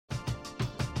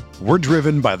We're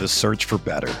driven by the search for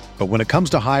better. But when it comes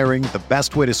to hiring, the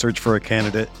best way to search for a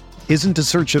candidate isn't to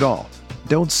search at all.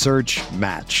 Don't search,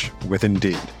 match with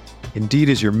Indeed. Indeed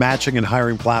is your matching and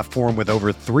hiring platform with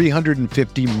over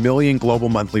 350 million global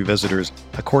monthly visitors,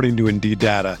 according to Indeed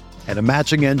data, and a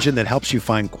matching engine that helps you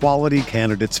find quality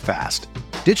candidates fast.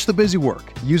 Ditch the busy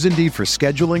work. Use Indeed for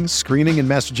scheduling, screening, and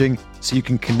messaging so you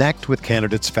can connect with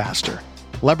candidates faster.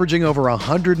 Leveraging over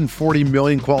 140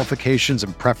 million qualifications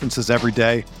and preferences every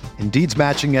day, Indeed's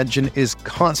matching engine is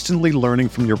constantly learning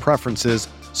from your preferences,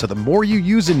 so the more you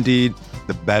use Indeed,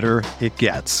 the better it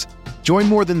gets. Join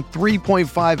more than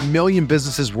 3.5 million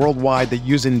businesses worldwide that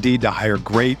use Indeed to hire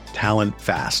great talent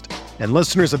fast. And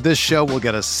listeners of this show will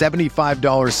get a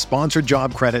 $75 sponsored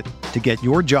job credit to get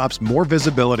your jobs more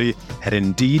visibility at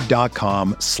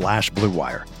Indeed.com/Blue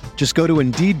Wire. Just go to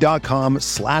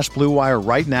Indeed.com/Blue Wire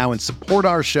right now and support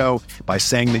our show by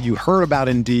saying that you heard about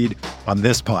Indeed on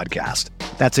this podcast.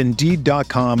 That's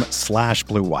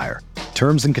Indeed.com/Blue Wire.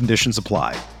 Terms and conditions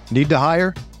apply. Need to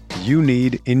hire? You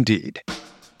need Indeed.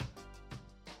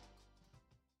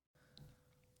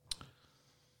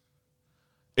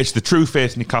 It's the True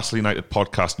Faith Newcastle United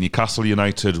podcast. Newcastle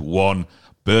United 1,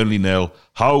 Burnley 0.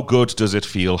 How good does it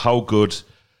feel? How good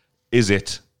is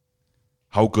it?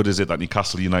 How good is it that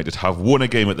Newcastle United have won a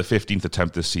game at the 15th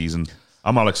attempt this season?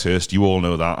 I'm Alex Hurst. You all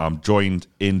know that. I'm joined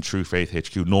in True Faith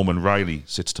HQ. Norman Riley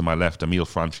sits to my left, Emile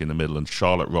Franchi in the middle, and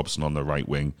Charlotte Robson on the right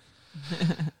wing.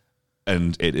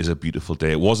 And it is a beautiful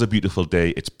day. It was a beautiful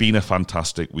day. It's been a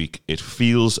fantastic week. It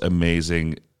feels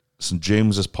amazing. St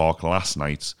James's Park last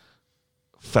night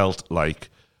felt like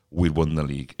we'd won the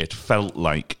league. It felt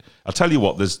like, I'll tell you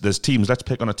what, there's teams, let's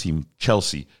pick on a team,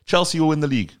 Chelsea. Chelsea will win the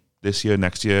league this year,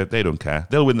 next year, they don't care.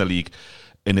 They'll win the league,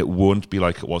 and it won't be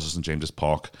like it was at St James's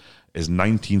Park. As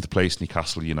 19th place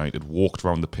Newcastle United walked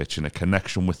around the pitch in a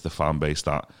connection with the fan base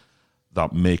that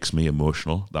makes me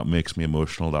emotional. That makes me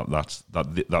emotional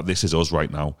that this is us right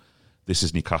now. This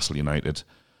is Newcastle United.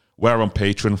 We're on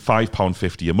Patreon,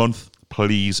 £5.50 a month.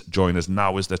 Please join us.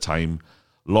 Now is the time.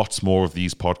 Lots more of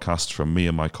these podcasts from me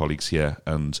and my colleagues here,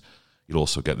 and you'll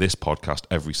also get this podcast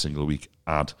every single week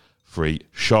ad-free.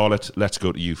 Charlotte, let's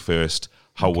go to you first.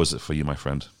 How was it for you, my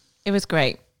friend? It was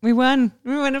great. We won.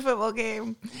 We won a football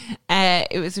game.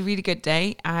 It was a really good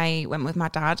day. I went with my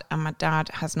dad, and my dad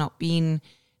has not been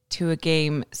to a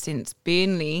game since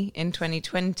Burnley in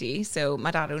 2020. So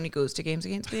my dad only goes to games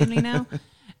against Burnley now.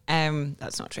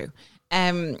 That's not true.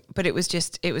 But it was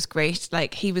great.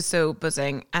 Like, he was so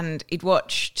buzzing, and he'd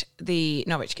watched the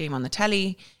Norwich game on the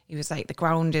telly. He was like, the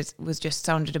ground was just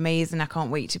sounded amazing. I can't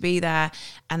wait to be there.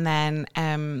 And then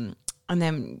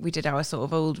we did our sort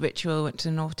of old ritual, went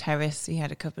to North Terrace. He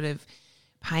had a couple of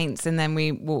pints, and then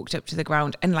we walked up to the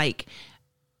ground, and like,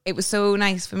 it was so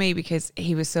nice for me because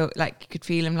he was so, like, you could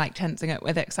feel him like tensing up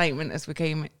with excitement as we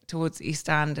came towards the East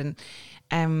Stand.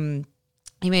 And,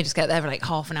 he made us get there for like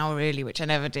half an hour early, which I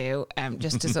never do,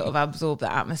 just to sort of absorb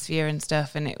the atmosphere and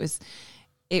stuff. And it was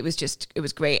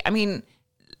great. I mean,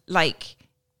 like,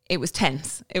 it was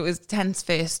tense. It was tense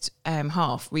first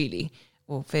half, really,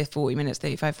 or first 40 minutes.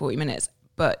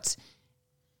 But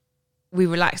we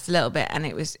relaxed a little bit, and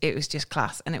it was just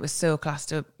class. And it was so class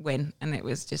to win, and it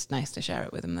was just nice to share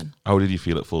it with him then. How did you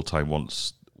feel at full time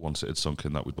once it had sunk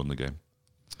in that we'd won the game?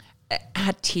 I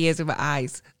had tears in my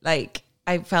eyes. Like,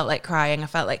 I felt like crying. I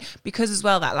felt like, because as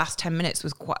well, that last 10 minutes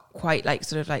was quite like,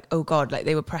 sort of like, oh God, like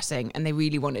they were pressing and they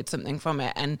really wanted something from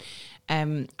it. And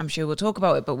I'm sure we'll talk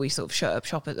about it, but we sort of shut up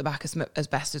shop at the back as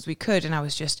best as we could. And I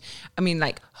was just, I mean,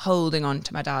 like, holding on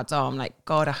to my dad's arm, like,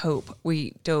 God, I hope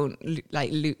we don't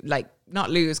not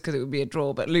lose, because it would be a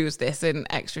draw, but lose this in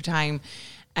extra time.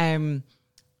 And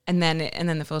then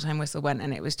the full-time whistle went,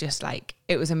 and it was just like,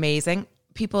 it was amazing.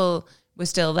 People were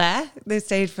still there. They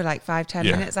stayed for like 5-10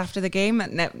 minutes after the game.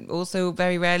 And that also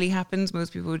very rarely happens.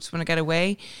 Most people just want to get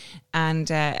away.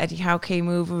 And Eddie Howe came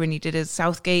over, and he did his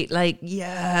Southgate, like,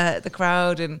 yeah, the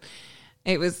crowd. And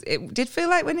it did feel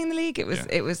like winning the league. We're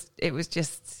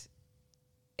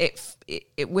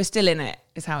still in it,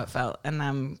 is how it felt. And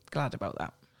I'm glad about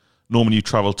that. Norman, you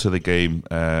travelled to the game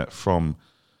from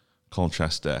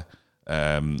Colchester.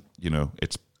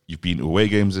 You've been to away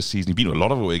games this season. You've been to a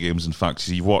lot of away games, in fact.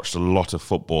 So you've watched a lot of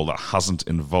football that hasn't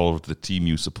involved the team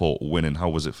you support winning. How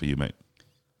was it for you, mate?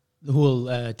 The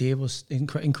whole day was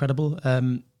incredible.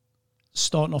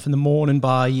 Starting off in the morning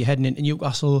by heading into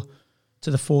Newcastle to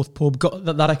the fourth pub. Got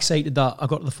that excited that I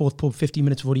got to the fourth pub 15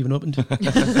 minutes before it even opened.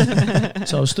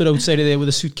 So I stood outside of there with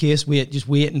a suitcase, just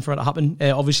waiting for it to happen.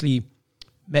 Obviously,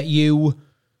 met you,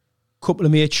 couple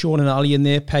of mates, Sean and Ali, in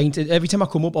there, pint. Every time I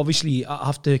come up, obviously, I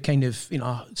have to kind of,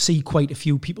 see quite a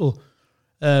few people.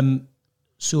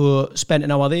 So spent an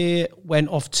hour there, went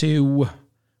off to,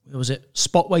 where was it,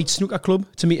 Spotlight Snooker Club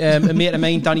to meet a mate of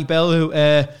mine, Danny Bell,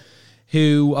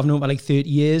 who I've known for like 30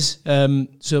 years.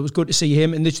 So it was good to see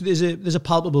him. And there's a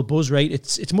palpable buzz, right?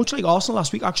 It's much like Arsenal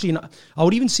last week, actually. And I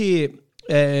would even say,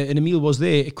 and Emile was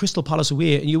there at Crystal Palace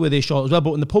away, and you were there, short as well.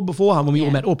 But in the pub beforehand, when we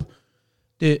all met up,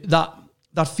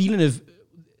 that feeling of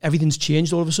everything's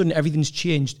changed all of a sudden, everything's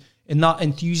changed. And that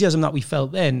enthusiasm that we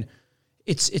felt then,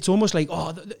 it's almost like,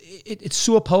 it's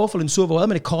so powerful and so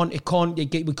overwhelming.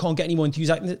 We can't get any more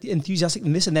enthusiastic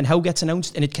than this. And then Howe gets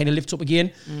announced and it kind of lifts up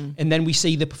again. And then we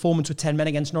see the performance with 10 men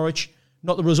against Norwich.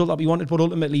 Not the result that we wanted, but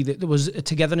ultimately there was a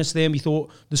togetherness there and we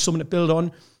thought there's something to build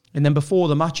on. And then before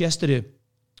the match yesterday,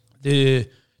 the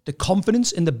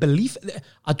confidence and the belief,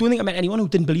 I don't think I met anyone who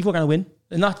didn't believe we're going to win.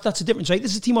 And that's the difference, right?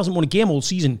 This is a team who hasn't won a game all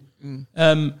season.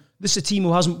 This is a team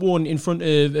who hasn't won in front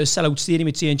of a sellout stadium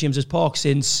at St. James's Park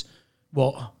since,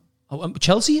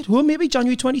 Chelsea at home, maybe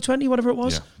January 2020, whatever it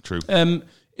was. Yeah, true.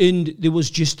 And there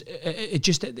was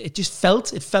it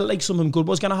felt like something good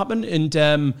was going to happen.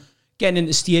 And getting into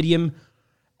the stadium,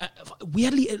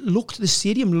 weirdly, the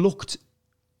stadium looked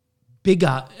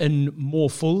bigger and more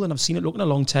full than I've seen it look in a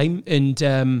long time. And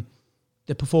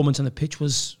the performance on the pitch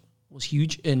was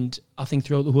huge. And I think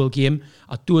throughout the whole game,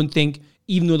 I don't think,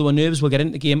 even though there were nerves, we'll get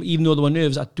into the game, even though there were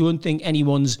nerves, I don't think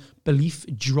anyone's belief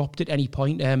dropped at any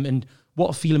point. And what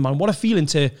a feeling, man. What a feeling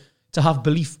to have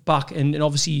belief back. And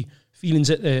obviously feelings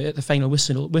at the final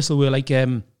whistle were like,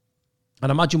 and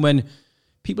imagine when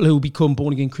people who become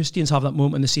born-again Christians have that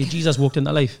moment and they say, Jesus walked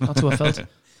into life. That's how I felt.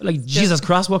 Like, Jesus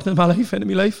Christ walked into my life, into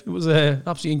my life. It was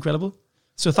absolutely incredible.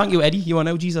 So thank you, Eddie. You are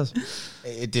now Jesus.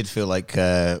 It did feel like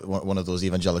one of those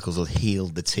evangelicals that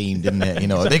healed the team, didn't it? You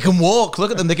know, they can walk. Look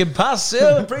at them. They can pass.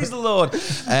 Yeah, praise the Lord.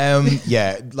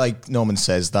 Yeah, like Norman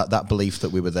says, that belief that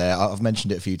we were there. I've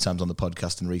mentioned it a few times on the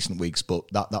podcast in recent weeks, but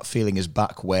that feeling is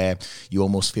back where you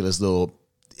almost feel as though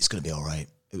it's going to be all right.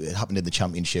 It happened in the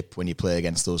Championship when you play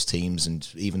against those teams, and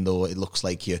even though it looks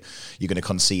like you're going to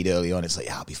concede early on, it's like,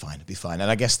 I'll be fine.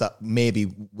 And I guess that maybe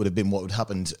would have been what would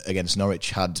happened against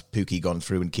Norwich had Pookie gone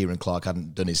through and Kieran Clark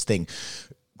hadn't done his thing.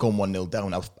 Gone 1-0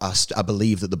 down, I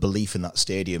believe that the belief in that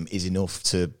stadium is enough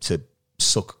to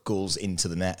suck goals into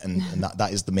the net, and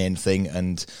that is the main thing.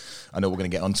 And I know we're going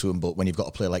to get onto him, but when you've got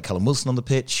a player like Callum Wilson on the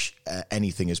pitch,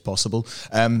 anything is possible.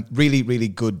 Really, really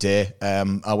good day.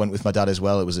 I went with my dad as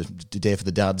well. It was a day for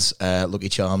the dads, Lucky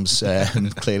Charms,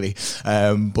 clearly.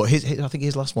 But I think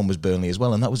his last one was Burnley as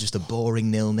well, and that was just a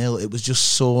boring 0-0. It was just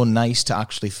so nice to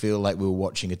actually feel like we were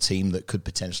watching a team that could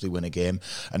potentially win a game,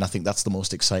 and I think that's the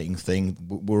most exciting thing.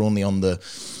 We're only on the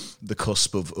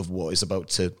cusp of what is about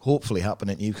to hopefully happen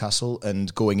at Newcastle,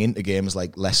 and going into games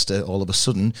like Leicester, all of a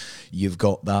sudden you've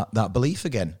got that belief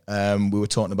again. We were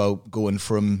talking about going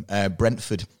from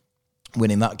Brentford,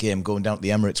 winning that game, going down to the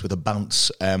Emirates with a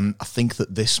bounce. I think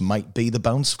that this might be the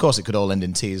bounce. Of course, it could all end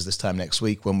in tears this time next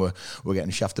week when we're getting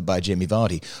shafted by Jamie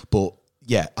Vardy. But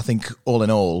yeah, I think all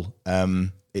in all,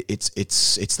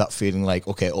 it's that feeling like,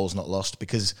 okay, all's not lost,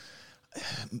 because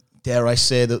dare I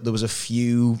say that there was a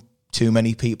few too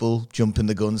many people jumping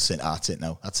the gun saying, that's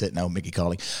it now, Mickey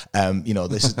Carling.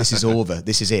 This is over,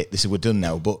 this is it, we're done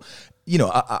now. But, you know,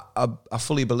 I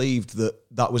fully believed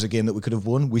that was a game that we could have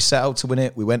won. We set out to win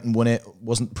it, we went and won it,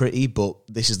 wasn't pretty, but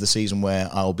this is the season where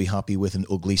I'll be happy with an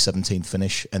ugly 17th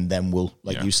finish, and then we'll,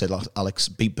 you said, Alex,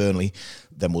 beat Burnley,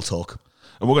 then we'll talk.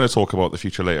 And we're going to talk about the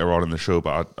future later on in the show,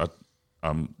 but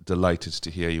I'm delighted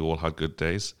to hear you all had good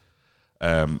days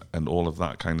and all of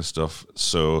that kind of stuff.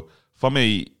 So for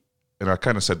me, and I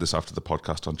kind of said this after the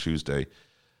podcast on Tuesday,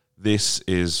 this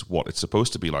is what it's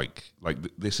supposed to be like. Like,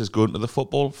 this is going to the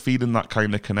football, feeling that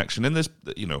kind of connection. And there's,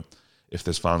 you know, if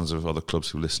there's fans of other clubs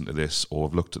who listen to this or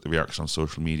have looked at the reaction on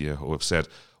social media or have said,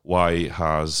 why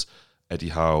has Eddie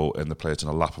Howe and the players in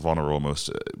a lap of honour almost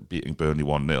beating Burnley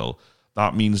 1-0?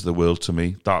 That means the world to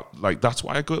me. That's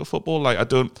why I go to football.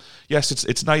 Yes,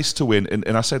 it's nice to win.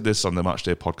 And I said this on the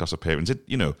Matchday podcast appearance.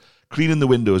 Cleaning the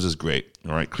windows is great,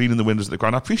 all right? Cleaning the windows at the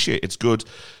ground, I appreciate it. It's good.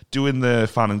 Doing the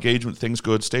fan engagement thing's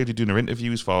good. Stadia doing our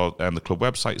interviews for the club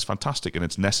website is fantastic, and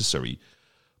it's necessary.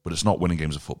 But it's not winning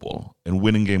games of football. And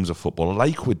winning games of football,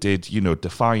 like we did,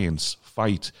 defiance,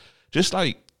 fight. Just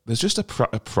like, there's just a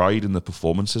pride in the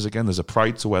performances again. There's a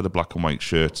pride to wear the black and white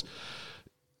shirt.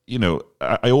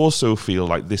 I also feel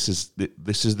like this is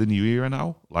the new era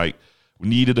now. Like, we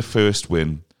needed a first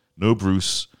win. No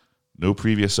Bruce, no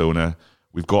previous owner.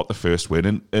 We've got the first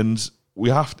win, and we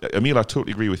have to, Emile, I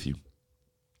totally agree with you.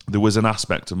 There was an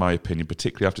aspect, in my opinion,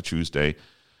 particularly after Tuesday,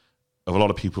 of a lot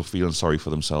of people feeling sorry for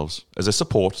themselves. As a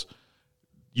support,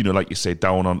 like you say,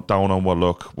 down on well,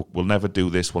 look, we'll never do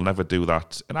this, we'll never do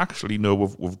that. And actually, no,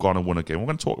 we've gone and won a game. We're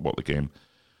going to talk about the game,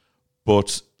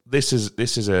 but this is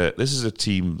a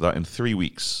team that in 3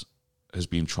 weeks has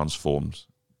been transformed.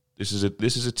 This is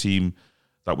a team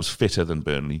that was fitter than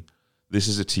Burnley. This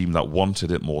is a team that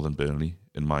wanted it more than Burnley,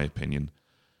 in my opinion.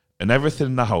 And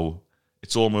everything now,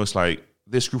 it's almost like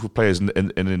this group of players, and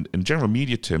in general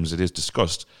media terms, it is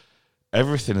discussed.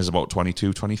 Everything is about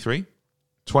 22, 23.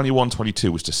 21,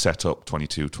 22 was to set up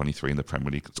 22, 23 in the Premier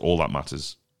League. It's all that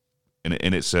matters. And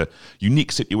it's a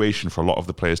unique situation for a lot of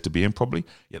the players to be in, probably,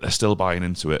 yet they're still buying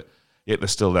into it. Yet they're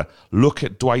still there. Look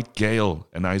at Dwight Gale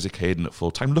and Isaac Hayden at full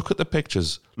time. Look at the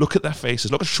pictures. Look at their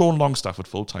faces. Look at Sean Longstaff at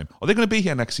full time. Are they going to be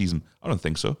here next season? I don't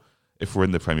think so, if we're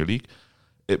in the Premier League.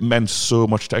 It meant so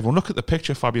much to everyone. Look at the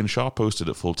picture Fabian Schär posted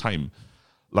at full time.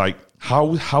 Like,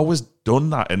 how has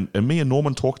done that? And me and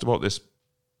Norman talked about this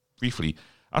briefly.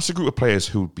 That's a group of players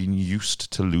who've been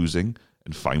used to losing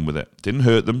and fine with it. Didn't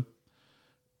hurt them.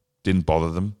 Didn't bother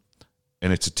them.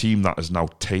 And it's a team that has now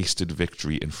tasted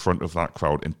victory in front of that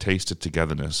crowd and tasted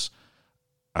togetherness.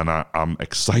 And I'm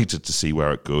excited to see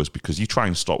where it goes, because you try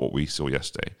and stop what we saw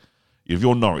yesterday. If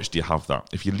you're Norwich, do you have that?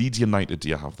 If you're Leeds United, do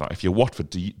you have that? If you're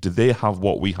Watford, do they have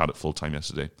what we had at full time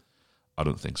yesterday? I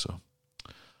don't think so.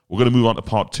 We're going to move on to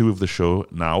part 2 of the show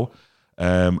now.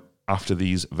 After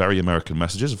these very American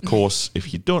messages. Of course,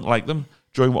 if you don't like them,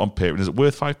 join on Patreon. Is it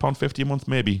worth £5.50 a month?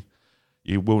 Maybe.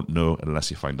 You won't know unless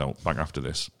you find out. Back after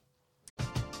this.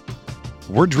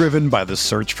 We're driven by the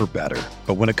search for better.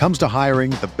 But when it comes to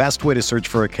hiring, the best way to search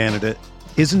for a candidate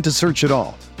isn't to search at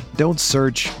all. Don't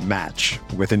search, match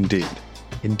with Indeed.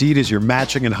 Indeed is your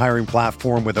matching and hiring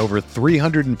platform with over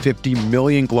 350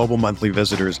 million global monthly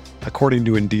visitors, according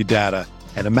to Indeed data,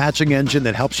 and a matching engine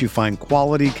that helps you find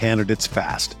quality candidates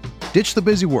fast. Ditch the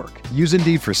busy work. Use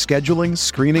Indeed for scheduling,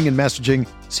 screening, and messaging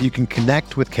so you can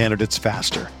connect with candidates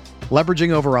faster. Leveraging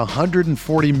over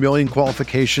 140 million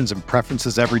qualifications and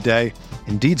preferences every day,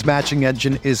 Indeed's matching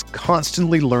engine is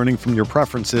constantly learning from your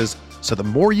preferences, so the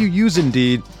more you use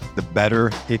Indeed, the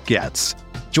better it gets.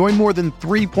 Join more than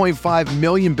 3.5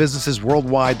 million businesses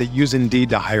worldwide that use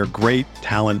Indeed to hire great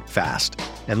talent fast.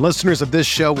 And listeners of this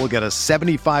show will get a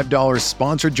 $75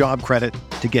 sponsored job credit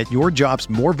to get your jobs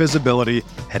more visibility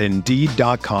at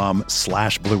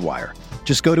Indeed.com/Blue Wire.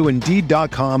 Just go to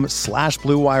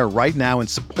Indeed.com/Blue Wire right now and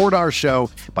support our show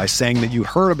by saying that you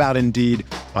heard about Indeed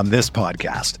on this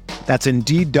podcast. That's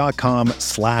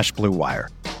Indeed.com/Blue Wire.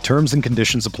 Terms and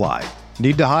conditions apply.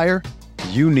 Need to hire?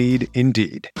 You need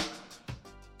Indeed.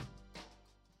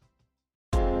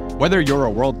 Whether you're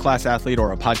a world-class athlete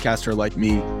or a podcaster like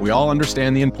me, we all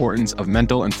understand the importance of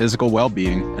mental and physical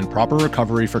well-being and proper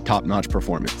recovery for top-notch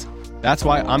performance. That's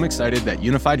why I'm excited that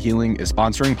Unified Healing is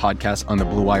sponsoring podcasts on the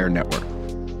Blue Wire Network.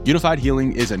 Unified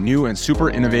Healing is a new and super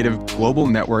innovative global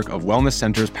network of wellness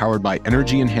centers powered by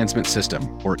Energy Enhancement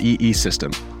System, or EE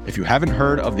System. If you haven't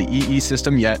heard of the EE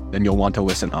System yet, then you'll want to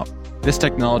listen up. This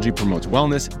technology promotes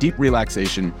wellness, deep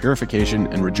relaxation, purification,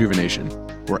 and rejuvenation.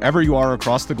 Wherever you are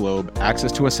across the globe,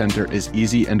 access to a center is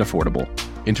easy and affordable.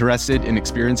 Interested in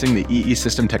experiencing the EE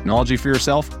System technology for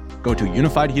yourself? Go to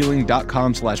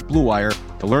unifiedhealing.com/Blue Wire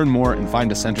to learn more and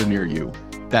find a center near you.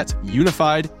 That's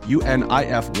unified,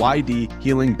 UNIFYD,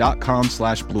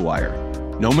 healing.com/Blue Wire.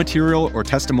 No material or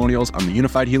testimonials on the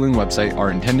Unified Healing website are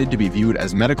intended to be viewed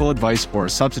as medical advice or a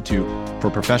substitute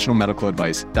for professional medical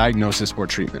advice, diagnosis, or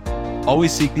treatment.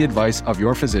 Always seek the advice of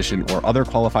your physician or other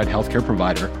qualified healthcare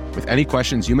provider with any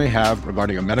questions you may have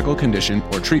regarding a medical condition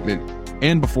or treatment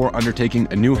and before undertaking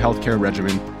a new healthcare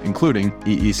regimen, including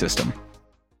EE System.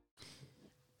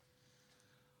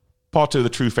 Part 2 of the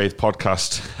True Faith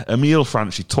podcast. Emile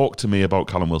Franchi talked to me about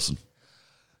Callum Wilson.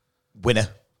 Winner.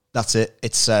 That's it.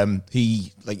 It's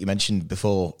he, like you mentioned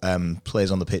before,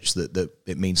 players on the pitch that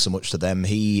it means so much to them.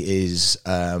 He is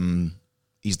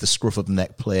he's the scruff of the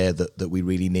neck player that we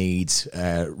really need.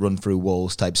 Run through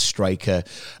walls type striker.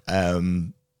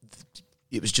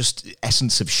 It was just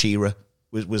essence of Shearer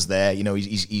was there. You know,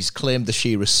 he's claimed the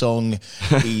Shearer song.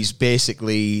 He's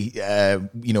basically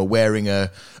wearing an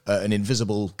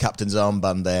invisible captain's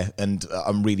armband there, and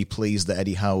I'm really pleased that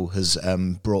Eddie Howe has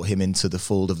brought him into the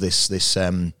fold of this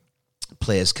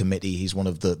players committee. He's one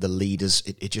of the leaders.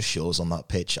 It just shows on that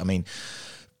pitch. I mean,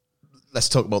 let's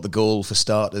talk about the goal for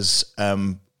starters.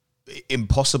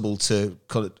 Impossible to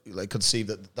conceive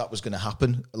that was going to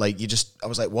happen. I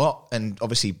was like, what? And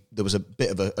obviously there was a bit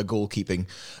of a goalkeeping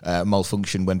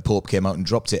malfunction when Pope came out and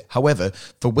dropped it. However,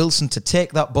 for Wilson to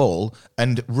take that ball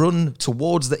and run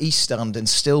towards the east stand and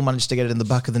still manage to get it in the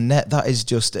back of the net, that is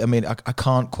just, I mean, I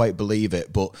can't quite believe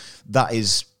it, but that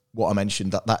is what I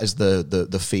mentioned, that is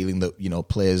the feeling that, you know,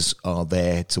 players are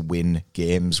there to win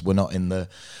games. We're not in the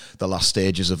last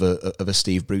stages of a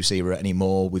Steve Bruce era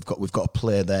anymore. We've got a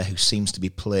player there who seems to be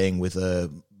playing with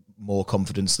more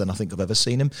confidence than I think I've ever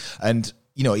seen him. And,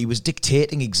 you know, he was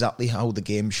dictating exactly how the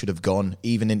game should have gone,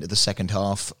 even into the second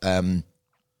half.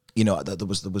 You know, there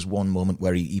was one moment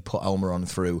where he put Almiron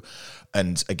through,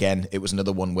 and again, it was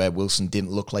another one where Wilson didn't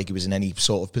look like he was in any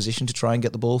sort of position to try and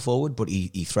get the ball forward, but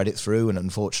he thread it through, and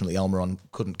unfortunately, Almiron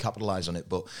couldn't capitalise on it.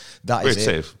 But that Great is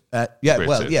save. Yeah, Great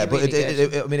well, save. yeah, but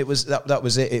Really I mean, it was that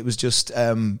was it. It was just,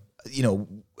 you know,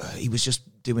 he was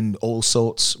just doing all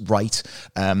sorts right.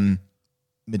 My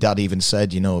dad even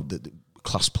said, you know, the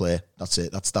class player. That's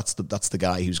it. That's the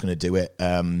guy who's going to do it.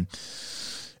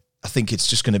 I think it's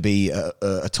just going to be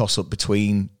a toss-up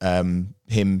between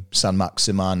him, San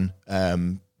Maximan,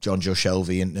 John Joe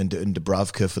Shelby and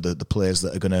Dubravka for the players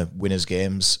that are going to win us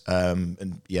games.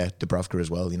 And yeah, Dubravka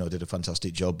as well, you know, did a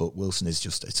fantastic job, but Wilson is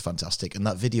it's fantastic. And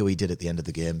that video he did at the end of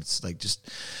the game, it's like just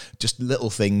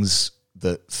little things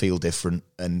that feel different.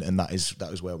 And that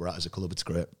is where we're at as a club. It's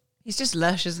great. He's just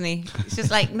lush, isn't he? He's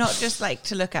just like, not just like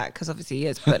to look at, because obviously he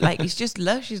is, but like he's just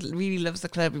lush. He really loves the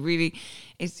club. He really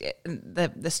is.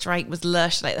 The strike was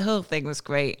lush. Like the whole thing was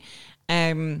great.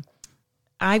 I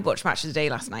watched Match of the Day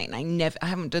last night, and I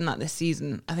haven't done that this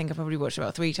season. I think I probably watched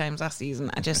about 3 times last season.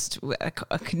 I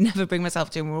could never bring myself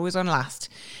to, and we're always on last.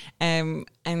 And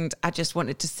I just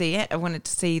wanted to see it. I wanted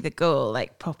to see the goal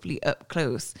like properly up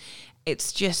close.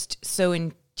 It's just so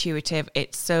intuitive.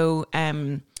 It's so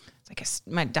I guess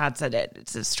my dad said it.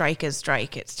 It's a striker's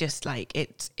strike. It's just like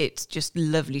it's just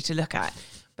lovely to look at.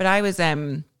 But I was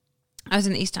in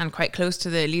the East Stand quite close to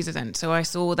the Leazes end, so I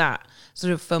saw that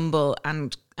sort of fumble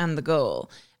and the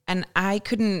goal, and I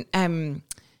couldn't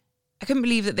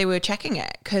believe that they were checking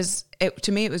it, because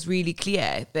to me it was really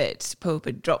clear that Pope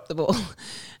had dropped the ball.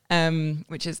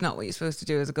 Which is not what you're supposed to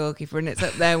do as a goalkeeper, and it's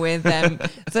up there with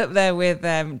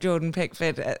Jordan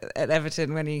Pickford at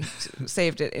Everton when he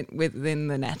saved it within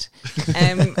the net,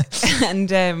 and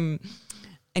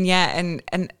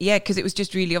because it was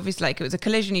just really obvious, like it was a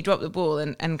collision. He dropped the ball,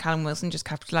 and Callum Wilson just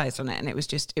capitalised on it, and it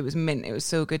was mint. It was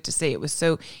so good to see. He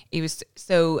was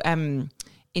so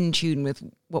in tune with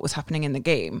what was happening in the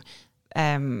game.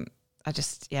 It was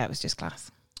just class.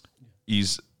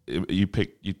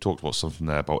 You talked about something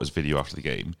there about his video after the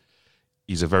game.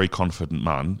 He's a very confident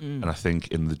man, and I think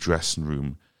in the dressing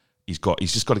room, he's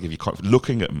just got to give you confidence.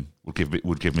 Looking at him would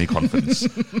give me confidence.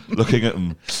 Looking at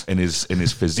him in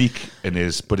his physique,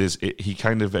 he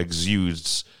kind of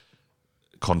exudes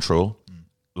control.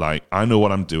 Like, I know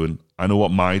what I'm doing. I know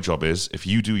what my job is. If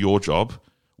you do your job,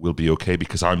 we'll be okay,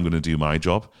 because I'm going to do my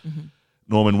job. Mm-hmm.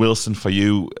 Norman Wilson, for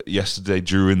you yesterday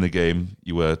during the game,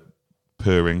 you were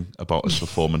purring about his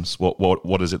performance.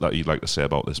 What is it that you'd like to say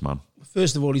about this man?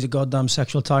 First of all, he's a goddamn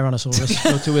sexual tyrannosaurus.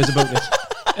 No two ways about it.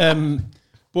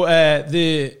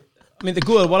 The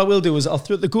goal, what I will do is I'll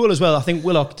throw the goal as well. I think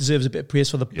Willock deserves a bit of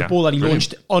praise for the ball that he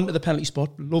launched onto the penalty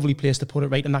spot. Lovely place to put it,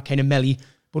 right in that kind of melee.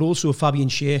 But also Fabian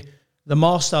Shea, the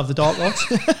master of the dark arts.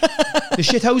 The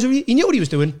shithouser, he knew what he was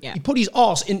doing. Yeah. He put his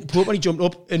arse in Pope when he jumped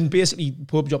up, and basically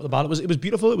Pope dropped the ball. It was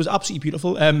beautiful. It was absolutely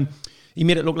beautiful. He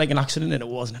made it look like an accident, and it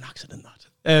wasn't an accident, that.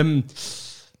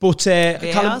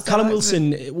 Callum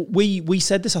Wilson, we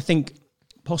said this, I think,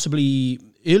 possibly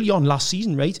early on last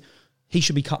season, right? He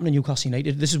should be captain of Newcastle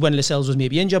United. This is when Lascelles was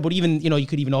maybe injured, but even, you know, you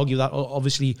could even argue that,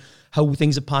 obviously, how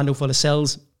things have panned out for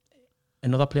Lascelles.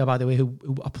 Another player, by the way, who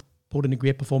put in a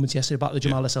great performance yesterday about the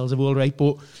Jamal Lascelles of the world, right?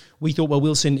 But we thought, well,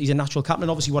 Wilson, he's a natural captain.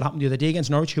 Obviously, what happened the other day against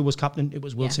Norwich, who was captain? It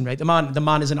was Wilson, right? The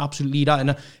man is an absolute leader,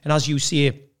 and as you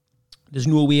say, there's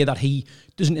no way that he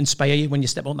doesn't inspire you when you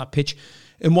step on that pitch.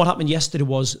 And what happened yesterday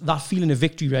was that feeling of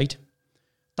victory, right?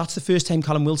 That's the first time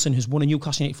Callum Wilson has won a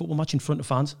Newcastle United football match in front of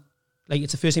fans. Like,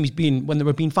 it's the first time he's been, when there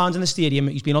have been fans in the stadium,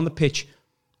 he's been on the pitch.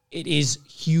 It is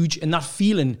huge. And that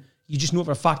feeling, you just know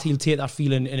for a fact he'll take that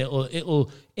feeling and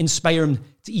it'll inspire him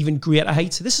to even greater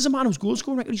heights. This is a man who's goal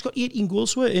scoring record. He's got 18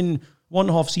 goals for it in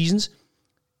 1.5 seasons.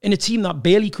 In a team that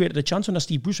barely created a chance under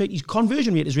Steve Bruce, right? His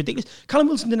conversion rate is ridiculous. Callum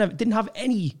Wilson didn't have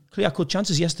any clear-cut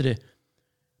chances yesterday.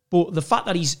 But the fact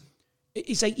that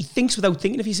it's like he thinks without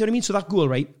thinking, if you see what I mean. So that goal,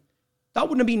 right? That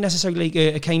wouldn't have been necessarily like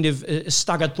a kind of a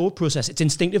staggered thought process. It's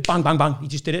instinctive, bang, bang, bang. He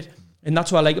just did it. And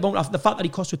that's what I like about it. The fact that he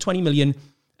cost with 20 million,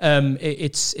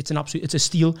 it's a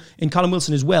steal. And Callum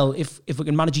Wilson as well, if we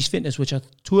can manage his fitness, which I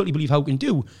totally believe how we can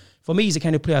do, for me, he's the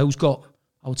kind of player who's got,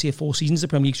 I would say, 4 seasons as a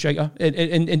Premier League striker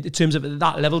in terms of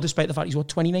that level, despite the fact he's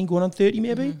 29 going on 30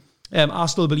 maybe. I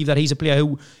still believe that he's a player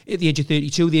who, at the age of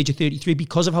 32, the age of 33,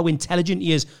 because of how intelligent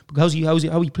he is, because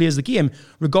how he plays the game,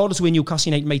 regardless of where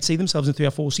Newcastle United might see themselves in 3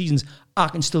 or 4 seasons, I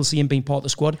can still see him being part of the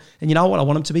squad. And you know what? I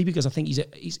want him to be, because I think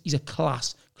he's a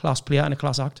class player and a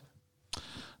class act.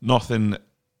 Nothing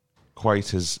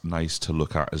quite as nice to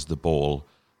look at as the ball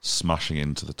smashing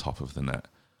into the top of the net.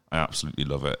 I absolutely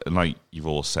love it. And like you've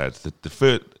all said,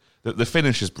 the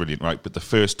finish is brilliant, right? But the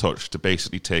first touch to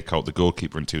basically take out the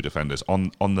goalkeeper and 2 defenders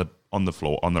on the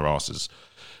floor, on their arses,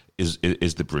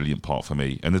 is the brilliant part for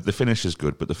me. And the finish is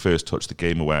good, but the first touch, the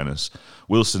game awareness.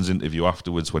 Wilson's interview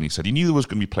afterwards when he said he knew there was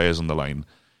going to be players on the line,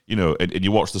 you know, and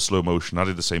you watch the slow motion. I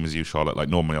did the same as you, Charlotte. Like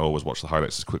normally I always watch the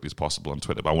highlights as quickly as possible on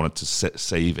Twitter, but I wanted to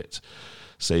savor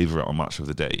it on Match of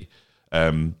the Day.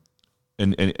 And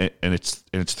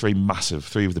it's 3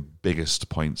 of the biggest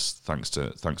points thanks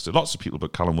to lots of people,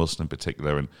 but Callum Wilson in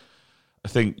particular. And I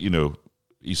think, you know,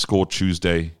 he scored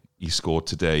Tuesday, he scored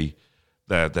today.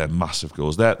 They're massive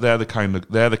goals. They're the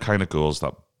kind of goals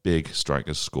that big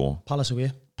strikers score. Palace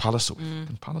away,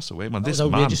 man. This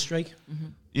outrageous strike. Mm-hmm.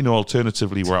 You know,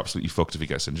 alternatively, we're absolutely fucked if he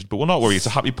gets injured. But we'll not worry. It's a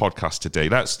happy podcast today.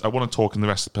 I want to talk in the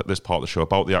rest of this part of the show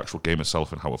about the actual game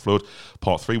itself and how it flowed.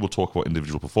 Part 3, we'll talk about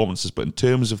individual performances. But in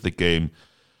terms of the game,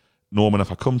 Norman,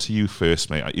 if I come to you first,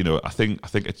 mate, I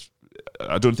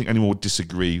don't think anyone would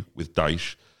disagree with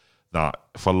Dyche that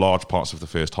for large parts of the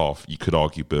first half, you could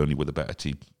argue Burnley were the better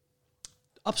team.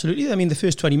 Absolutely. I mean, the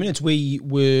first 20 minutes, we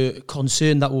were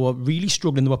concerned that we were really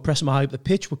struggling. They were pressing high up the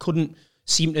pitch. We couldn't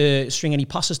seem to string any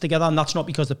passes together, and that's not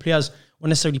because the players were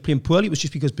necessarily playing poorly. It was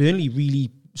just because Burnley really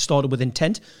started with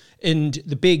intent. And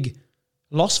the big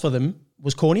loss for them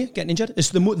was Cornier getting injured.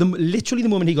 It's literally the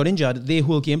moment he got injured, their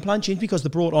whole game plan changed, because they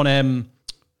brought on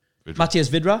Matthias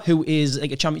Vidra, who is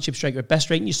like a championship striker at best,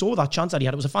 right? And you saw that chance that he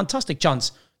had. It was a fantastic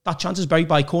chance. That chance is buried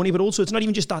by Cornier, but also it's not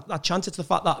even just that chance. It's the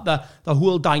fact that the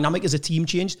whole dynamic as a team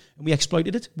changed, and we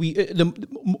exploited it.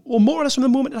 Or more or less from the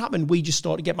moment it happened, we just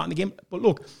started to get back in the game. But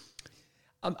look,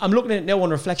 I'm looking at it now on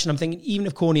reflection. I'm thinking, even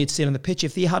if Cornier had stayed on the pitch,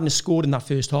 if they hadn't scored in that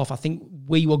first half, I think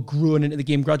we were growing into the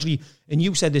game gradually. And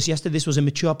you said this yesterday, this was a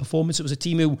mature performance. It was a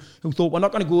team who thought, we're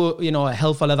not going to go, you know, a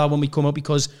hell for leather when we come up,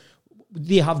 because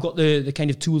they have got the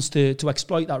kind of tools to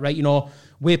exploit that, right? You know,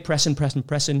 we're pressing.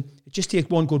 It just takes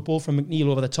one good ball from McNeil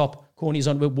over the top. Cornier's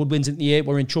on Woodwinds in the air.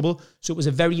 We're in trouble. So it was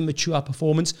a very mature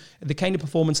performance. The kind of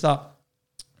performance that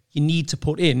you need to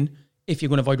put in if you're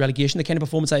going to avoid relegation. The kind of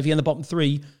performance that if you're in the bottom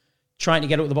 3, trying to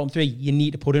get out of the bottom 3, you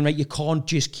need to put in, right? You can't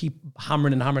just keep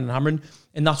hammering.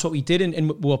 And that's what we did. And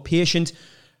we were patient.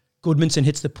 Goodmanson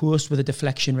hits the post with a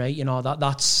deflection, right? You know,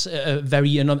 that's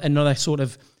another sort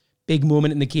of big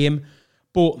moment in the game.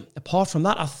 But apart from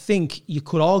that, I think you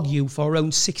could argue for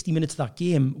around 60 minutes of that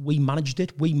game, we managed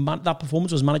it. That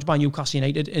performance was managed by Newcastle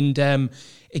United, and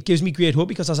it gives me great hope,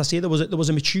 because, as I say, there was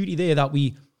a maturity there that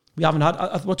we haven't had.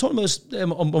 We're talking about this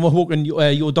on my walk and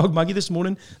your dog Maggie this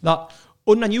morning, that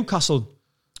under Newcastle,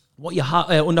 what you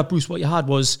had under Bruce, what you had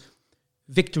was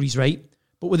victories, right?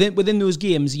 But within those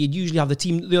games, you'd usually have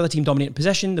the other team dominating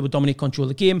possession. They would dominate control of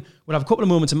the game. We'd have a couple of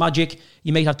moments of magic.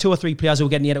 You might have 2 or 3 players who were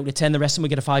getting 8 out of 10. The rest of them would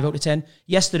get a 5 out of 10.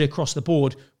 Yesterday, across the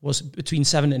board, was between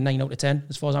 7 and 9 out of 10.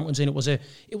 As far as I'm concerned,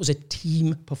 it was a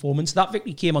team performance. That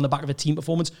victory came on the back of a team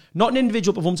performance, not an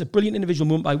individual performance. A brilliant individual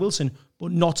moment by Wilson,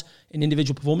 but not an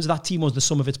individual performance. That team was the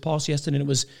sum of its parts yesterday, and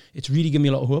it's really given me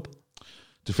a lot of hope.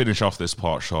 To finish off this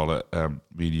part, Charlotte,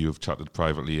 me and you have chatted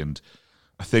privately, and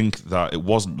I think that it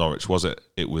wasn't Norwich, was it?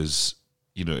 It was,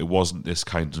 you know, it wasn't this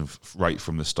kind of right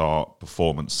from the start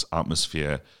performance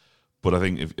atmosphere. But I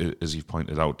think, as you've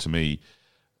pointed out to me,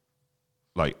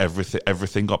 like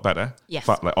everything got better. Yes. In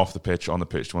fact, like off the pitch, on the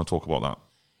pitch. Do you want to talk about that?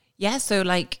 Yeah. So,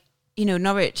 like, you know,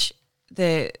 Norwich,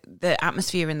 the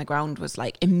atmosphere in the ground was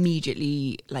like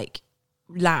immediately like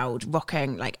loud,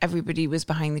 rocking. Like everybody was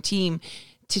behind the team.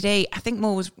 Today, I think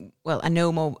more was, well, I know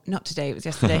more, not today, it was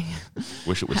yesterday.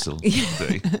 Wish it was still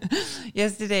today.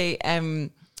 Yesterday,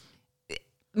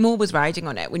 more was riding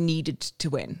on it. We needed to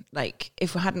win. Like,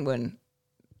 if we hadn't won,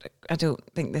 I don't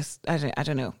think this, I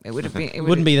don't know. It would have been. It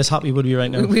wouldn't be this happy, would we, right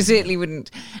now? We certainly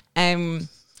wouldn't.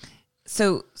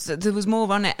 So there was more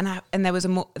on it, and there was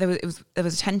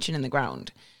a tension in the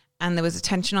ground, and there was a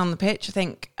tension on the pitch. I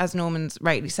think, as Norman's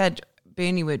rightly said,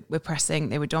 Burnley were pressing,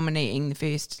 they were dominating the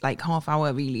first like half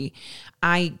hour really.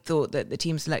 I thought that the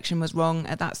team selection was wrong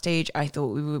at that stage. I thought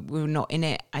we were not in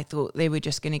it. I thought they were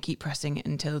just going to keep pressing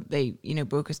until they, you know,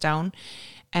 broke us down.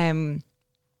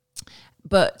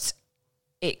 But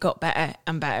it got better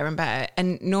and better and better.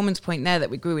 And Norman's point there that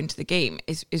we grew into the game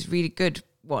is really good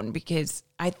one, because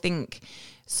I think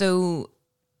so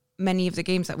many of the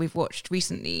games that we've watched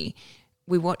recently,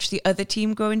 we watch the other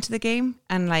team go into the game,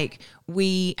 and like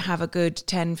we have a good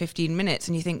 10, 15 minutes,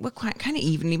 and you think we're quite kind of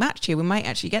evenly matched here. We might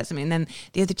actually get something, and then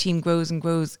the other team grows and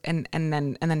grows, and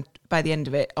then by the end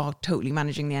of it, are totally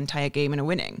managing the entire game and are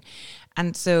winning.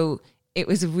 And so it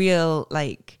was a real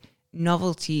like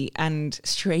novelty and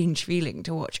strange feeling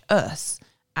to watch us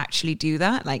actually do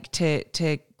that, like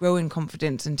to grow in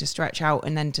confidence and to stretch out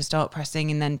and then to start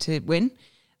pressing and then to win.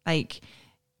 Like,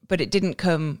 but it didn't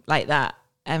come like that.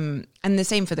 And the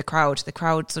same for the crowd. The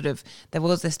crowd sort of, there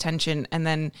was this tension, and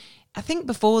then I think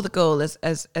before the goal,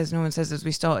 as Norman says, as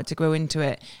we started to grow into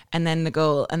it, and then the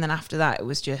goal, and then after that, it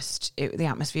was just the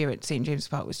atmosphere at St. James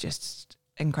Park was just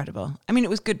incredible. I mean, it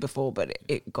was good before, but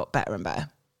it got better and better.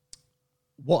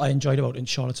 What I enjoyed about it, and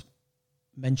Charlotte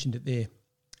mentioned it there,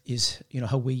 is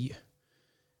how we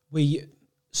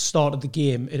started the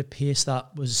game at a pace that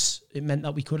it meant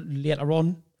that we could later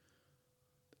on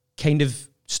kind of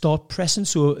start pressing.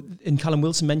 So, and Callum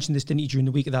Wilson mentioned this, didn't he, during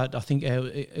the week of that? I think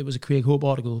it was a Craig Hope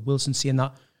article, Wilson saying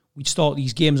that we'd start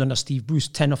these games under Steve Bruce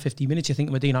 10 or 15 minutes. You think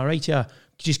we're doing all right, yeah.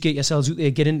 Just get yourselves out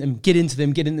there, get into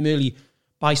them early.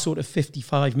 By sort of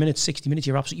 55 minutes, 60 minutes,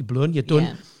 you're absolutely blown, you're done.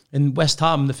 Yeah. And West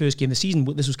Ham, the first game of the season,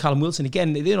 this was Callum Wilson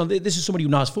again. This is somebody who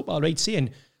knows football, right?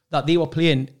 Saying that they were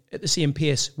playing at the same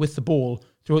pace with the ball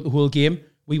throughout the whole game.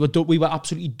 We were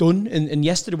absolutely done. And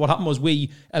yesterday, what happened was we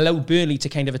allowed Burnley to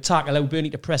kind of attack, allowed Burnley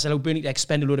to press, allowed Burnley to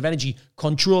expend a load of energy,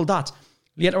 controlled that.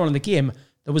 Later on in the game,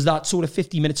 there was that sort of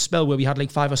 50-minute spell where we had like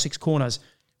 5 or 6 corners.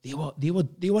 They were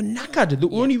knackered. The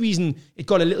only reason it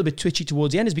got a little bit twitchy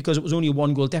towards the end is because it was only a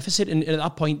 1-goal deficit, and at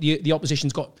that point the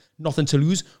opposition's got nothing to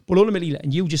lose. But ultimately,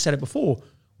 and you just said it before,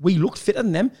 we looked fitter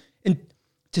than them. And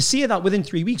to say that within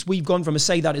 3 weeks we've gone from a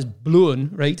side that is blown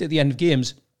right at the end of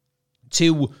games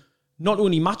to not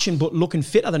only matching but looking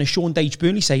fitter than a Sean Dyche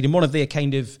Burnley side, and one of their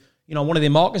kind of one of their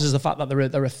markers is the fact that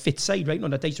they're a fit side, right? Not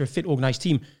that Dyche are a fit, organised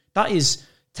team. That is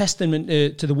testament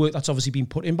to the work that's obviously been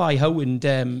put in by Howe, and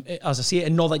as I say,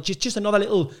 another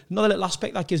little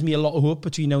aspect that gives me a lot of hope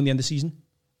between now and the end of the season.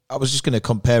 I was just going to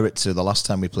compare it to the last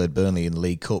time we played Burnley in the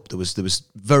League Cup. There was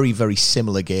very, very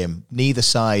similar game. Neither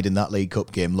side in that League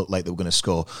Cup game looked like they were going to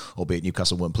score, albeit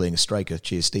Newcastle weren't playing a striker.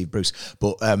 Cheers, Steve Bruce.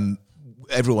 But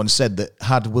everyone said that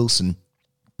had Wilson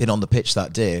been on the pitch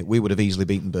that day, we would have easily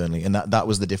beaten Burnley, and that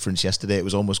was the difference yesterday. It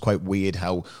was almost quite weird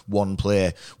how one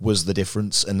player was the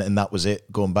difference, and that was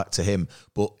it, going back to him.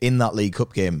 But in that League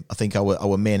Cup game, I think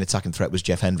our main attacking threat was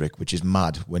Jeff Hendrick, which is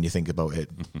mad when you think about it.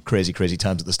 Crazy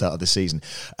times at the start of the season.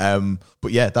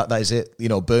 But yeah, that is it.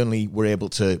 Burnley were able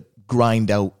to grind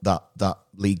out that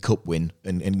League Cup win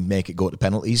and make it go to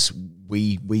penalties.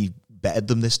 We bettered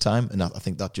them this time, and I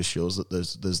think that just shows that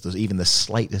there's even the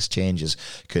slightest changes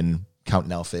can count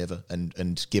in our favour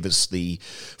and give us the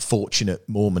fortunate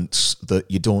moments that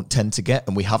you don't tend to get,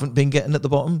 and we haven't been getting at the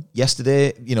bottom.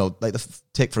 Yesterday,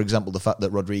 take for example the fact that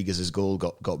Rodriguez's goal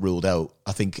got ruled out.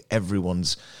 I think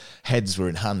everyone's heads were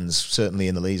in hands, certainly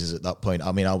in the Leazers at that point.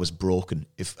 I mean, I was broken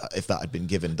if that had been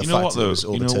given. The fact that it was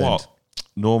overturned. You know what,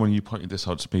 Norman, you pointed this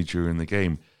out to me during the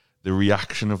game. The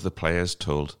reaction of the players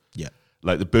told. Yeah.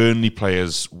 Like the Burnley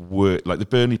players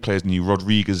knew,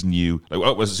 Rodriguez knew.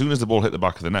 As soon as the ball hit the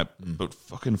back of the net, but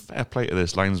fucking fair play to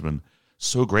this linesman.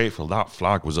 So grateful that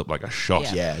flag was up like a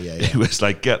shot. Yeah. It was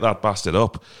like, get that bastard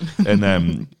up,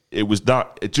 and it was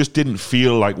that. It just didn't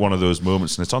feel like one of those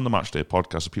moments. And it's on the Matchday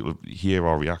podcast, so people hear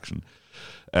our reaction,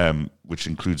 which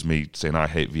includes me saying I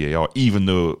hate VAR, even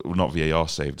though not VAR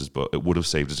saved us, but it would have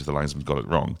saved us if the linesman got it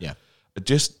wrong. Yeah.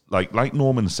 Just like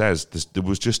Norman says, there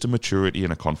was just a maturity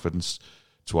and a confidence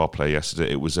to our play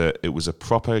yesterday. It was a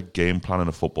proper game plan in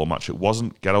a football match. It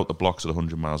wasn't get out the blocks at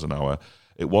 100 miles an hour.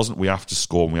 It wasn't we have to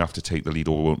score and we have to take the lead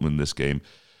or we won't win this game.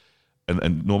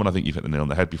 And Norman, I think you've hit the nail on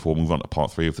the head before we move on to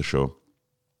part 3 of the show.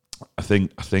 I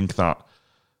think that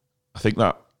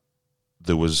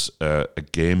there was a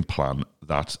game plan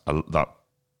that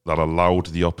allowed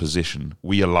the opposition.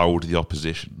 We allowed the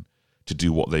opposition to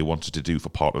do what they wanted to do for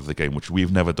part of the game, which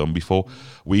we've never done before.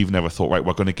 We've never thought, right,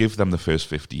 we're going to give them the first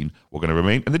 15. We're going to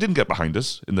remain. And they didn't get behind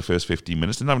us in the first 15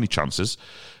 minutes. Didn't have any chances.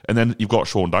 And then you've got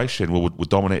Sean Dyche saying, well, we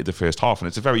dominated the first half. And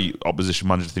it's a very opposition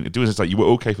manager thing to do. It's like, you were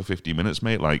okay for 15 minutes,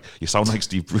 mate. Like, you sound like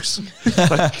Steve Bruce.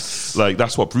 like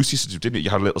that's what Bruce used to do, didn't it? You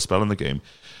had a little spell in the game.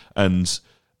 And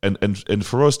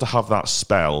for us to have that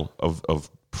spell of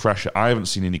pressure, I haven't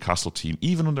seen any Newcastle team,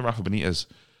 even under Rafa Benitez,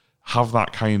 have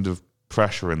that kind of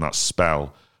pressure in that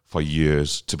spell for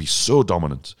years, to be so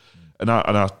dominant. And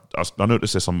I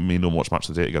noticed this on me and Norman watch Match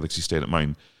of the Day together because he stayed at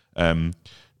mine.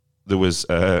 There was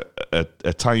a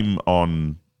time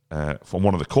on from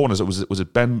one of the corners. Was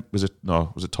it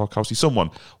Tarkowski?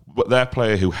 Someone, their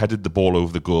player who headed the ball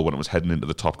over the goal when it was heading into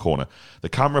the top corner. The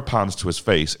camera pans to his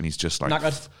face, and he's just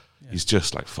like, he's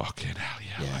just like, fucking hell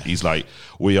yeah. Like, he's like,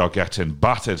 we are getting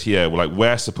battered here.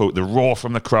 We're supposed, the roar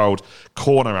from the crowd,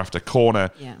 corner after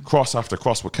corner, cross after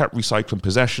cross. We kept recycling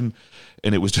possession,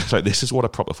 and it was just like, this is what a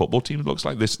proper football team looks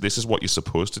like. This is what you're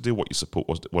supposed to do. What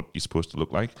you're supposed to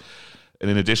look like. And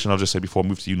in addition, I'll just say before I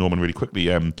move to you, Norman, really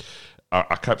quickly.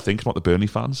 I kept thinking about the Burnley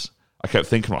fans. I kept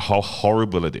thinking about how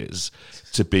horrible it is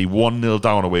to be 1-0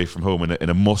 down away from home in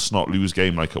a must-not-lose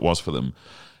game like it was for them.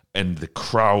 And the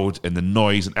crowd and the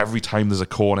noise, and every time there's a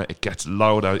corner, it gets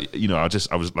louder.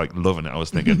 I was like loving it. I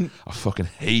was thinking, I fucking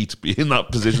hate being in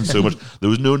that position so much. There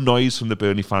was no noise from the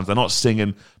Burnley fans. They're not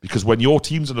singing, because when your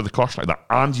team's under the cosh like that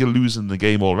and you're losing the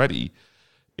game already,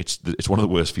 it's one of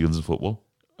the worst feelings in football.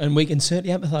 And we can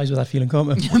certainly empathise with that feeling, can't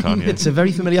we? Can, yeah. It's a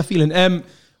very familiar feeling.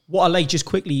 What I liked just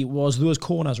quickly was those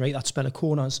corners, right? That spell of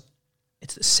corners.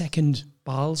 It's the second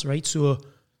balls, right? So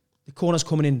the corner's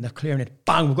coming in, they're clearing it.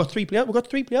 Bang! We've got three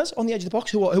players on the edge of the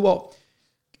box who are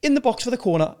in the box for the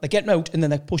corner. They're getting out and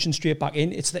then they're pushing straight back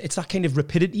in. It's that kind of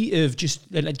rapidity of just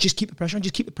keep the pressure on,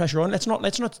 just keep the pressure on. Let's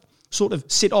not sort of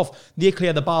sit off. They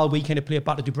clear the ball, we kind of play it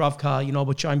back to Dubravka,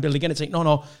 but try and build again. It's like,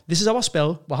 no, this is our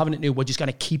spell. We're having it new. We're just going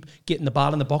to keep getting the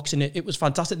ball in the box. And it was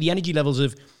fantastic. The energy levels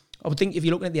of, I would think if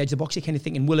you're looking at the edge of the box, you're kind of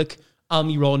thinking Willock,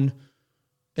 Almiron,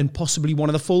 and possibly one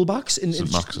of the fullbacks. And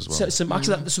St. Max as well. St. Max,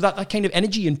 so that kind of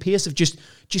energy and pace of just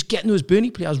getting those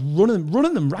Burnley players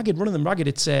running them ragged.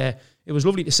 It was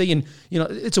lovely to see. And,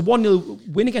 it's a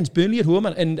 1-0 win against Burnley at home.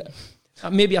 And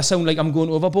maybe I sound like I'm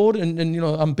going overboard and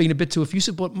I'm being a bit too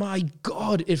effusive, but my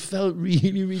God, it felt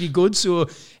really, really good. So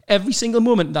every single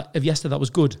moment of yesterday that was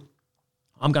good,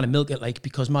 I'm going to milk it,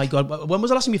 because my God, when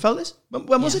was the last time you felt this?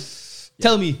 When was it?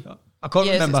 Tell me. I can't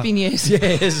remember. It's been years.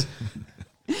 Yes.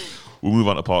 We'll move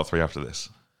on to part 3 after this.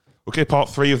 Okay, part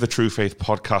 3 of the True Faith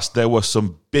podcast. There were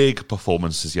some big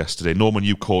performances yesterday. Norman,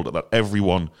 you called it that.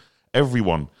 Everyone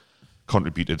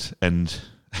contributed. And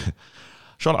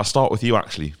Charlotte, I'll start with you,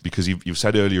 actually, because you've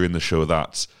said earlier in the show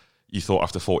that you thought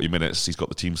after 40 minutes he's got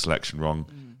the team selection wrong.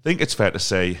 I think it's fair to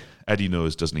say Eddie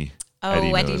knows, doesn't he?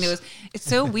 Oh, Eddie knows. It's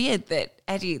so weird that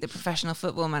Eddie, the professional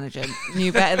football manager,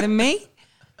 knew better than me.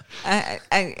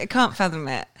 I can't fathom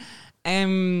it.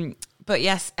 But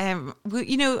yes, I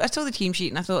saw the team sheet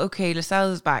and I thought, okay,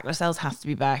 Lascelles back. Lascelles has to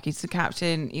be back. He's the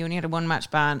captain. He only had a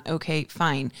 1-match ban. Okay,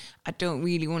 fine. I don't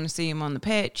really want to see him on the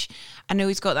pitch. I know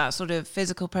he's got that sort of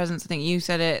physical presence. I think you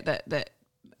said it, that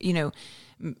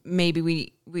maybe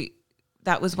we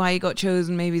that was why he got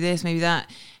chosen. Maybe this, maybe that.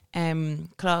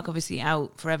 Clark obviously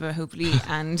out forever, hopefully,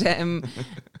 and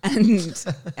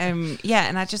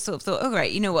I just sort of thought, oh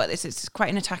right, you know what, this is quite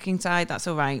an attacking side. That's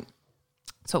all right.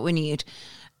 That's what we need.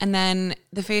 And then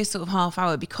the first sort of half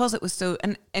hour, because it was so,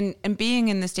 and being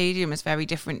in the stadium is very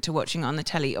different to watching it on the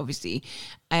telly, obviously,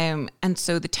 and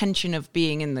so the tension of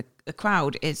being in the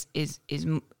crowd is it's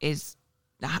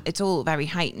all very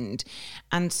heightened,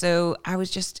 and so I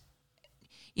was just.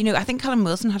 I think Callum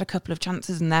Wilson had a couple of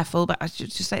chances in their full, but I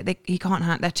just like he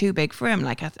can't. They're too big for him.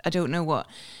 Like I don't know what.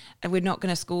 We're not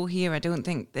going to score here. I don't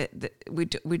think that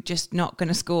we're just not going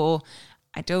to score.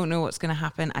 I don't know what's going to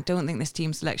happen. I don't think this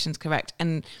team selection's correct.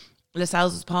 And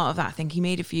Lascelles was part of that. I think he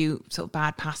made a few sort of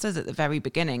bad passes at the very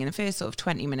beginning. In the first sort of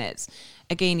 20 minutes,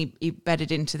 again he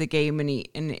bedded into the game and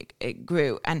it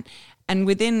grew. And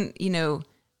within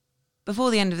before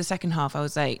the end of the second half, I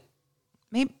was like,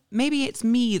 maybe it's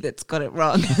me that's got it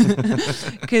wrong,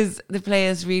 because the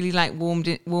players really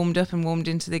warmed up and warmed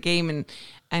into the game,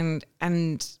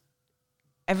 and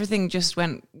everything just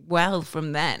went well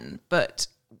from then. But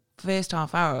first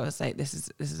half hour, I was like,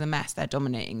 this is a mess. They're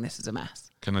dominating. This is a mess.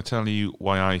 Can I tell you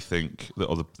why I think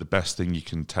that the best thing you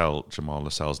can tell Jamal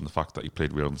Lascelles, and the fact that he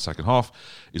played well in the second half,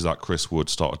 is that Chris Wood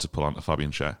started to pull onto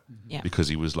Fabian Schär, because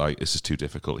he was like, this is too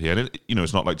difficult here. And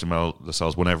it's not like Jamal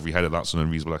Lascelles won every header. That's an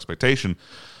unreasonable expectation.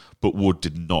 But Wood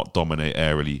did not dominate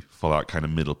aerially for that kind of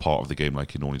middle part of the game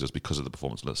like he normally does, because of the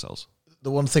performance of Lascelles. The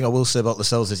one thing I will say about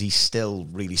Lascelles is he's still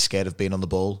really scared of being on the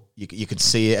ball. You could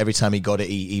see it every time he got it.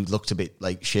 He looked a bit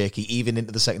shaky, even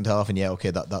into the second half. And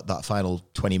that final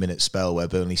 20-minute spell where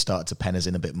Burnley started to pen us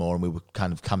in a bit more and we were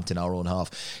kind of camped in our own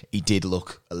half, he did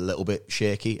look a little bit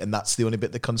shaky. And that's the only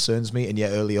bit that concerns me. And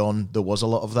yet early on, there was a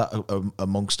lot of that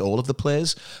amongst all of the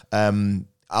players.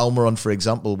 Almiron, for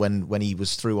example, when he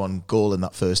was through on goal in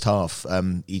that first half,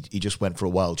 he just went for a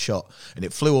wild shot and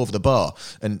it flew over the bar.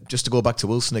 And just to go back to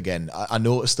Wilson again, I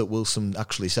noticed that Wilson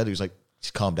actually said, he was like,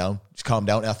 just calm down.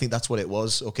 And I think that's what it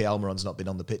was. Okay, Almiron's not been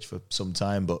on the pitch for some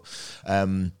time, but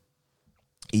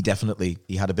he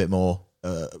had a bit more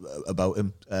about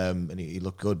him, and he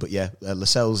looked good. But yeah,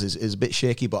 Lascelles is a bit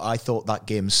shaky, but I thought that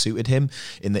game suited him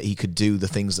in that he could do the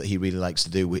things that he really likes to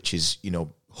do, which is,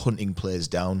 hunting players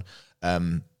down,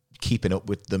 keeping up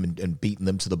with them and beating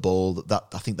them to the ball. That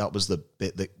I think that was the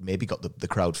bit that maybe got the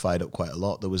crowd fired up quite a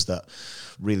lot. There was that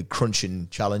really crunching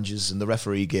challenges, and the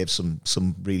referee gave some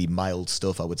really mild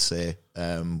stuff, I would say,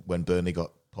 when Burnley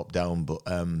got popped down. But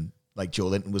like Joe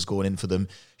Linton was going in for them,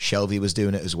 Shelby was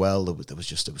doing it as well. There was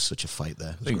such a fight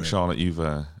there. I think great. Charlotte, you've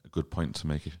a good point to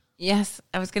make. Yes,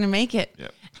 I was going to make it.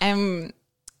 Yep.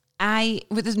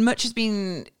 With as much as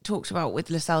been talked about with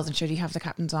Lascelles and should he have the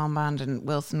captain's armband, and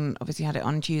Wilson obviously had it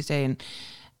on Tuesday,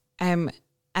 and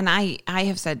I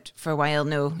have said for a while,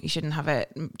 no, he shouldn't have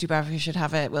it. Dubravka should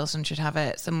have it. Wilson should have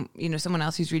it. Someone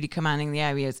else who's really commanding the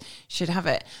areas should have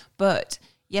it. But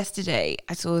yesterday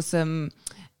I saw some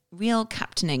real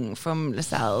captaining from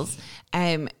Lascelles,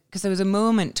 because there was a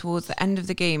moment towards the end of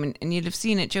the game, and you'd have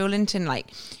seen it. Joe Linton,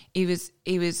 he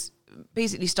was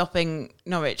basically stopping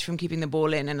Norwich from keeping the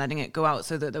ball in and letting it go out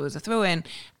so that there was a throw in.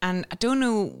 And I don't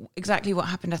know exactly what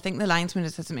happened. I think the linesman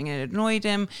had said something and it annoyed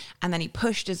him, and then he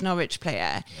pushed his Norwich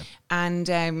player. Yep.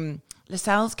 And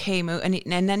Lascelles came out, and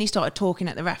then he started talking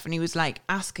at the ref, and he was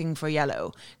asking for a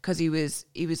yellow because he was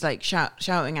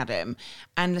shouting at him.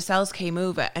 And Lascelles came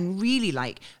over and really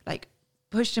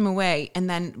pushed him away, and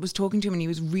then was talking to him, and he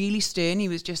was really stern. He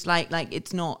was just like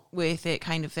it's not worth it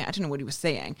kind of thing. I don't know what he was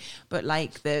saying, but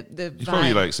the he's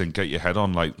probably saying get your head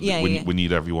on, we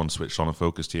need everyone switched on and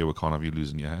focused here. We can't have you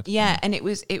losing your head. Yeah, and it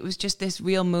was just this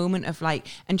real moment of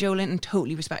and Joe Linton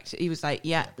totally respected it. He was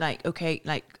okay,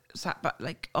 sat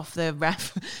back off the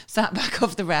ref,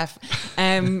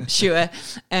 sure.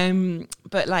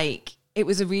 But it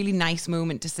was a really nice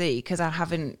moment to see, because I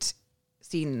haven't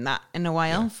seen that in a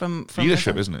while from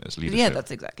leadership, isn't it? It's leadership. Yeah,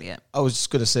 that's exactly it. I was just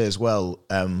going to say as well,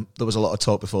 there was a lot of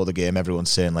talk before the game. Everyone's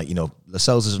saying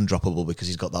Lascelles is undroppable because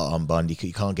he's got that armband.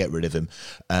 You can't get rid of him.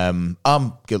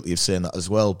 I'm guilty of saying that as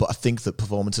well, but I think that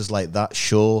performances like that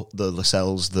show the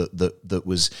Lascelles that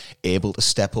was able to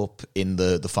step up in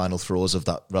the final throes of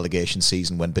that relegation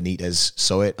season when Benitez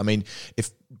saw it. I mean,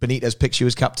 if Benitez picks you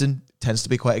as captain, tends to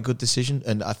be quite a good decision.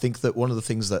 And I think that one of the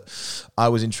things that I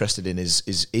was interested in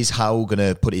is how going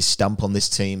to put his stamp on this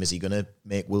team. Is he going to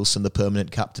make Wilson the permanent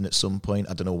captain at some point?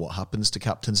 I don't know what happens to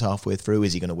captains halfway through.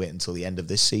 Is he going to wait until the end of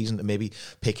this season to maybe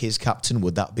pick his captain?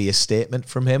 Would that be a statement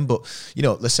from him? But,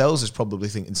 Lascelles is probably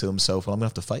thinking to himself, well, I'm going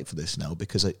to have to fight for this now,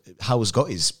 because Howe's got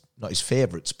not his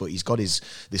favourites, but he's got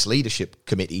this leadership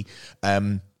committee.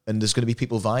 And there's going to be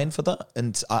people vying for that.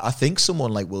 And I think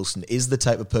someone like Wilson is the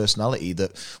type of personality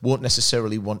that won't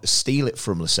necessarily want to steal it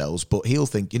from Lascelles, but he'll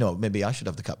think, maybe I should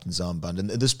have the captain's armband. And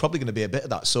there's probably going to be a bit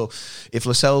of that. So if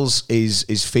Lascelles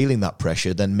is feeling that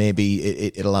pressure, then maybe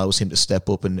it allows him to step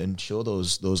up and show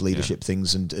those leadership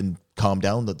things and calm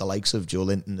down the likes of Joe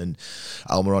Linton and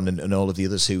Almiron and all of the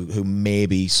others who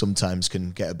maybe sometimes can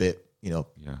get a bit,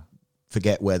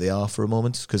 forget where they are for a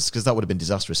moment, because that would have been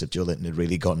disastrous if Joe Linton had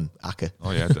really gone Acker.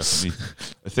 Oh yeah, definitely.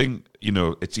 I think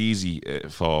it's easy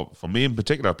for me in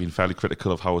particular. I've been fairly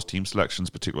critical of Howe's team selections,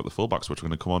 particularly at the fullbacks, which we're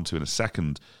going to come on to in a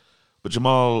second. But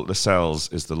Jamal Lascelles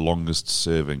is the longest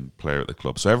serving player at the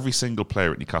club. So every single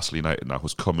player at Newcastle United now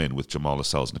has come in with Jamal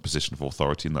Lascelles in a position of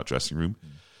authority in that dressing room.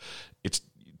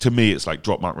 To me, it's like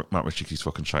drop Matt Rashicki's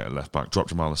fucking shite at left back, drop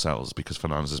Jamal Lascelles because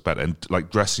Fernandes is better. And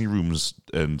dressing rooms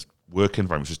and work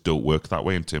environments just don't work that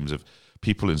way in terms of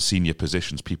people in senior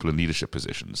positions, people in leadership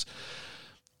positions.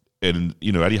 And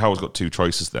Eddie Howe's got two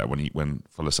choices there when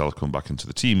for Lascelles come back into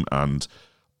the team, and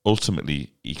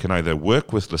ultimately he can either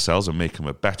work with Lascelles and make him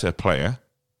a better player,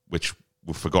 which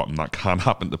we've forgotten that can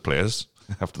happen to players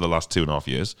after the last 2.5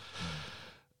 years,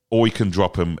 or he can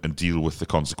drop him and deal with the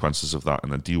consequences of that,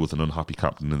 and then deal with an unhappy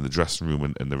captain in the dressing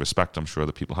room and the respect I'm sure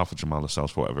that people have for Jamal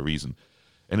Lascelles for whatever reason.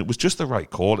 And it was just the right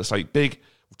call. It's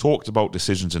we've talked about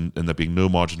decisions and there being no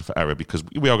margin for error, because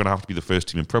we are going to have to be the first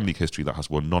team in Premier League history that has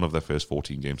won none of their first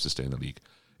 14 games to stay in the league.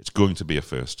 It's going to be a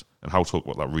first, and Howe talked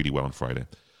about that really well on Friday.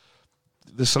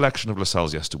 The selection of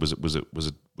Lascelles yesterday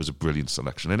was a brilliant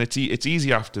selection, and it's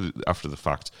easy after the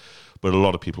fact, but a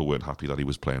lot of people weren't happy that he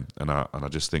was playing, and I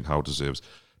just think Howe deserves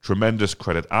tremendous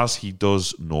credit, as he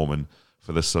does Norman,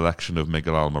 for the selection of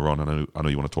Miguel Almiron, and I know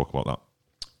you want to talk about that.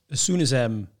 As soon as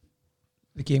the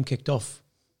game kicked off,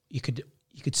 you could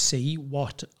see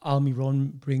what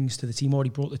Almiron brings to the team, or he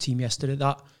brought the team yesterday.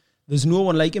 That there's no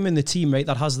one like him in the team, right?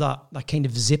 That has that kind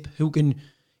of zip. He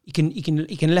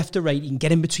can left to right. He can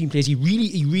get in between players. He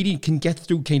really can get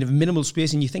through kind of minimal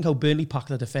space. And you think how Burnley pack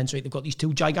their defence, right? They've got these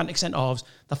two gigantic centre halves.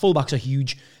 The fullbacks are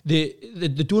huge. They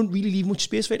don't really leave much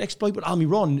space for it to exploit. But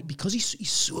Almiron, because he's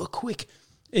so quick,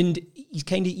 And he's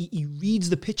he reads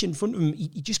the pitch in front of him.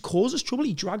 He just causes trouble.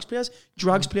 He drags players,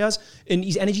 and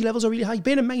his energy levels are really high.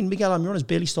 Bear in mind, Miguel Almiron has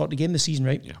barely started a game this season,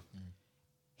 right? Yeah.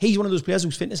 He's one of those players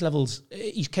whose fitness levels,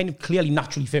 he's kind of clearly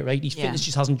naturally fit, right? His fitness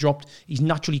just hasn't dropped. He's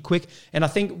naturally quick. And I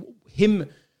think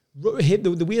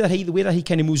the way that he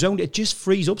kind of moves around, it just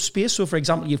frees up space. So, for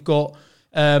example, you've got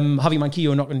Javi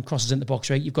Manquillo knocking crosses into the box,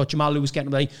 right? You've got Jamal Lewis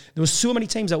getting away. There were so many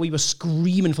times that we were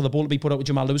screaming for the ball to be put out with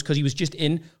Jamal Lewis because he was just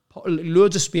in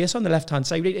loads of space on the left-hand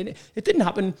side. Right? And it didn't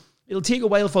happen. It'll take a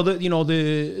while for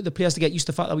the players to get used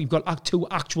to the fact that we've got two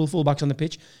actual fullbacks on the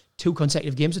pitch. 2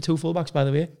 consecutive games of 2 fullbacks, by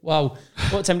the way. Wow.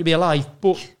 What a time to be alive.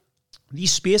 But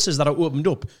these spaces that are opened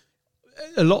up,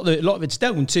 a lot of it's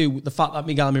down to the fact that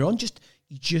Miguel Almiron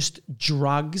just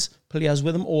drags players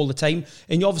with him all the time.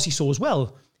 And you obviously saw as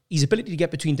well his ability to get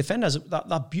between defenders.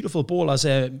 That beautiful ball, as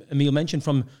Emile mentioned,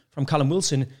 from Callum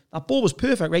Wilson, that ball was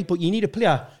perfect, right? But you need a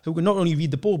player who can not only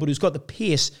read the ball, but who's got the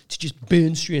pace to just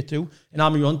burn straight through. And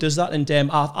Almiron does that. And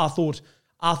I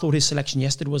thought his selection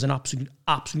yesterday was an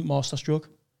absolute masterstroke.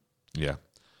 Yeah.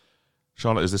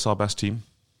 Charlotte, is this our best team?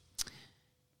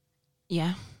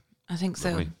 Yeah, I think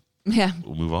so. Lovely. Yeah.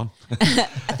 We'll move on. I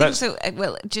think so.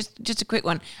 Well, just a quick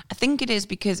one. I think it is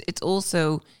because it's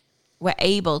also, we're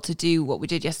able to do what we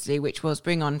did yesterday, which was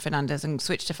bring on Fernandes and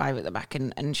switch to 5 at the back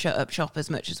and shut up shop as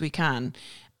much as we can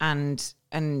and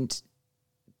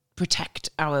protect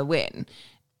our win.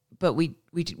 But we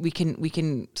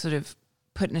can sort of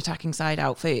put an attacking side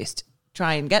out first,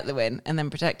 try and get the win, and then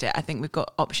protect it. I think we've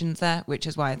got options there, which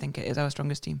is why I think it is our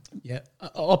strongest team. Yeah,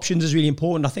 options is really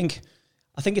important. I think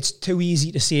it's too easy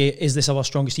to say, is this our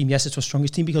strongest team? Yes, it's our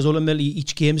strongest team, because ultimately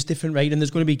each game is different, right? And there's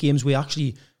going to be games where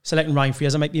actually selecting Ryan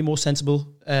Fraser might be more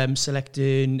sensible,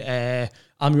 selecting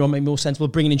Almiron might be more sensible,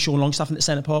 bringing in Sean Longstaff into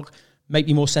centre park might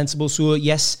be more sensible. So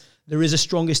yes, there is a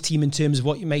strongest team in terms of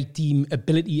what you might deem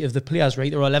ability of the players,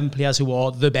 right? There are 11 players who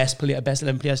are the best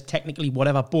 11 players, technically,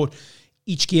 whatever, but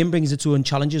each game brings its own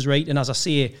challenges, right? And as I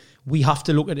say, we have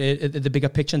to look at the bigger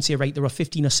picture and say, right, there are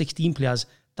 15 or 16 players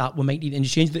that we might need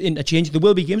to interchange. There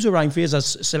will be games where Ryan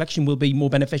Fraser's selection will be more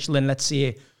beneficial than, let's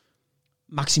say,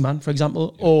 Maximan, for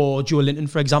example, or Joe Linton,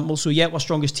 for example. So yeah, our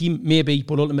strongest team, maybe,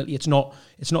 but ultimately it's not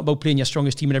about playing your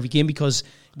strongest team in every game, because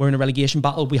we're in a relegation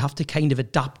battle. We have to kind of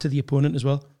adapt to the opponent as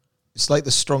well. It's like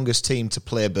the strongest team to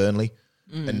play Burnley.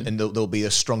 And there'll be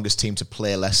the strongest team to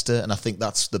play Leicester. And I think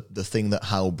that's the thing that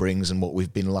Howe brings and what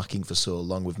we've been lacking for so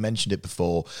long. We've mentioned it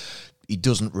before. He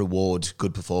doesn't reward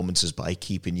good performances by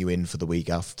keeping you in for the week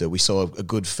after. We saw a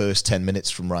good first 10 minutes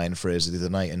from Ryan Fraser the other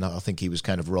night, and I think he was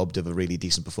kind of robbed of a really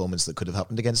decent performance that could have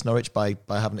happened against Norwich by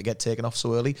having to get taken off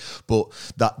so early. But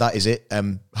that is it.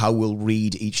 Howe will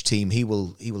read each team. He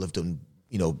will have done,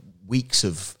 weeks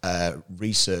of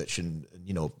research and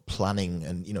planning,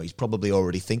 and he's probably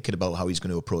already thinking about how he's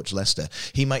going to approach Leicester.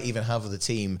 He might even have the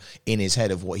team in his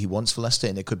head of what he wants for Leicester,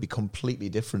 and it could be completely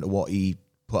different to what he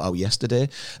put out yesterday.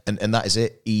 And that is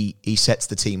it. He sets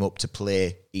the team up to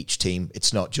play each team.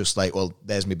 It's not just like, well,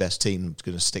 there's my best team, I'm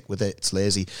going to stick with it. It's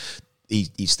lazy.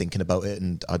 He's thinking about it,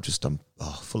 and I'm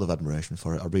full of admiration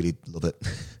for it. I really love it.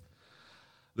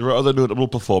 There are other notable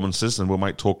performances, and we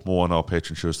might talk more on our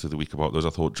Patreon shows through the week about those. I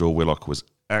thought Joe Willock was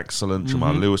excellent.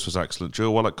 Jamal Lewis was excellent.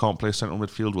 Joe Willock can't play central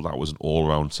midfield. Well, that was an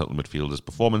all-round central midfielder's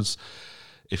performance.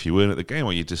 If you weren't at the game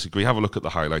or you disagree, have a look at the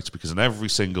highlights, because in every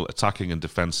single attacking and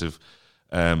defensive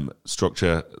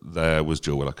structure, there was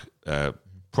Joe Willock.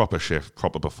 Proper shift,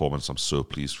 proper performance. I'm so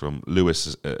pleased from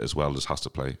Lewis as well, as has to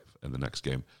play in the next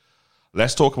game.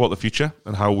 Let's talk about the future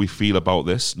and how we feel about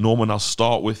this. Norman, I'll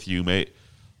start with you, mate.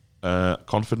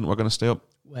 Confident we're going to stay up?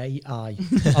 Aye.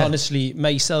 Honestly,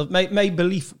 my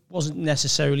belief wasn't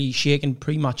necessarily shaken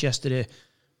pre-match yesterday,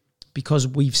 because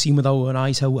we've seen with our own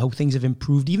eyes how things have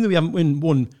improved. Even though we haven't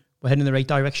won, we're heading in the right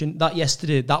direction. That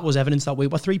yesterday, that was evidence that we're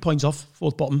 3 points off,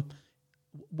 fourth bottom.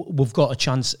 We've got a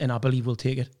chance, and I believe we'll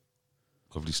take it.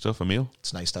 Lovely stuff, Emile.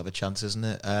 It's nice to have a chance, isn't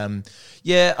it?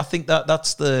 Yeah, I think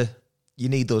that's you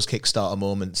need those Kickstarter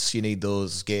moments. You need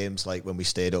those games like when we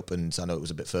stayed up, and I know it was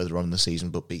a bit further on in the season,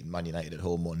 but beating Man United at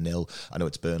home 1-0. I know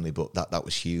it's Burnley, but that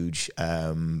was huge,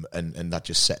 and that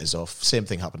just set us off. Same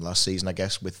thing happened last season, I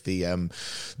guess, with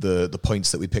the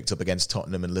points that we picked up against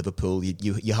Tottenham and Liverpool.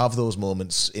 You have those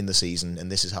moments in the season,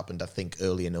 and this has happened, I think,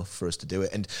 early enough for us to do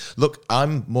it. And look,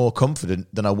 I'm more confident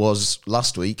than I was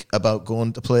last week about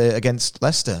going to play against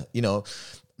Leicester. I'm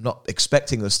not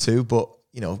expecting us to, but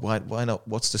why not?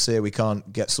 What's to say we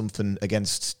can't get something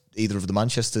against either of the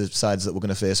Manchester sides that we're going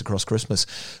to face across Christmas?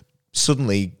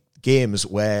 Suddenly, games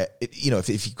where,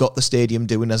 if you've got the stadium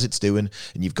doing as it's doing,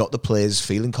 and you've got the players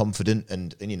feeling confident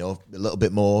and a little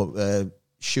bit more,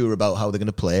 sure about how they're going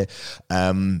to play,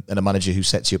 and a manager who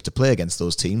sets you up to play against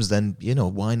those teams, then,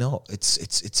 why not?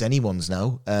 It's anyone's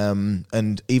now.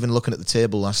 And even looking at the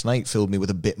table last night filled me with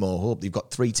a bit more hope. You've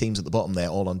got 3 teams at the bottom there,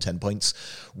 all on 10 points.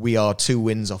 We are 2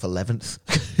 wins off 11th.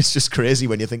 It's just crazy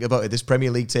when you think about it. This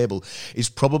Premier League table is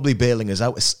probably bailing us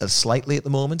out slightly at the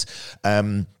moment.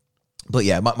 But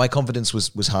yeah, my confidence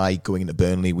was high going into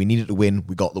Burnley. We needed to win.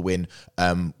 We got the win.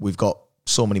 We've got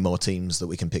so many more teams that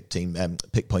we can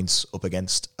pick points up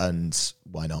against, and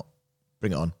why not?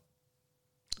 Bring it on.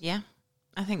 Yeah,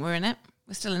 I think we're in it.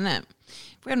 We're still in it.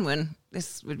 If we hadn't won,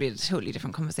 this would be a totally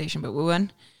different conversation, but we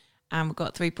won, and we've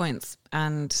got 3 points,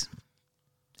 and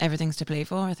everything's to play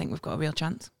for. I think we've got a real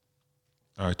chance.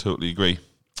 I totally agree.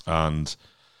 And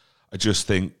I just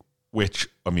think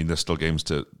there's still games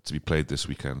to be played this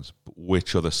weekend, but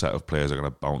which other set of players are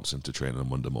going to bounce into training on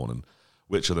Monday morning?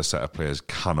 Which other set of players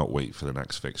cannot wait for the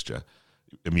next fixture?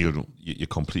 Emil, you're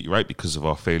completely right, because of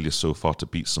our failures so far to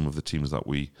beat some of the teams that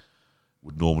we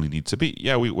would normally need to beat.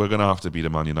 Yeah, we're going to have to beat a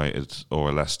Man United or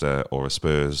a Leicester or a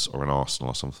Spurs or an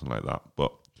Arsenal or something like that.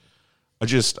 But I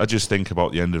just think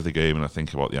about the end of the game, and I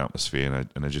think about the atmosphere,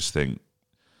 and I just think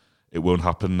it won't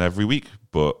happen every week,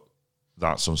 but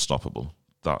that's unstoppable.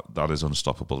 That is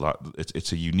unstoppable.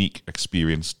 It's a unique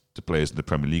experience to players in the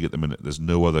Premier League at the minute. There's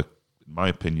no other, in my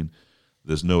opinion,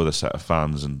 there's no other set of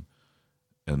fans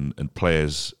and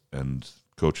players and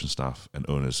coaching staff and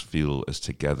owners feel as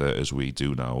together as we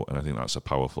do now, and I think that's a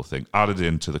powerful thing. Added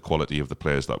into the quality of the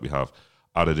players that we have,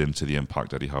 added into the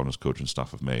impact Eddie Howe and his coaching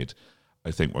staff have made, I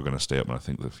think we're going to stay up, and I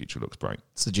think the future looks bright.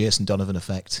 It's the Jason Donovan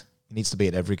effect. He needs to be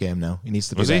at every game now. He needs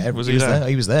to be Was he? there. Was he there?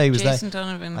 He was there. Jason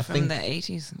Donovan from the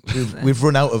 80s. We've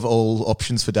run out of all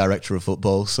options for director of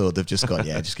football, so they've just gone,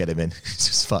 just get him in. It's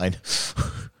just fine.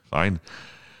 Fine.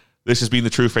 This has been the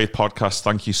True Faith Podcast.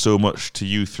 Thank you so much to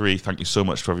you 3. Thank you so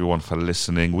much to everyone for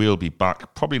listening. We'll be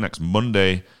back probably next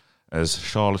Monday as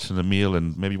Charlotte and Emil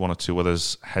and maybe 1 or 2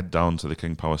 others head down to the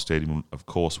King Power Stadium. Of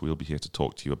course, we'll be here to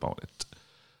talk to you about it.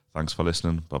 Thanks for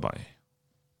listening. Bye-bye.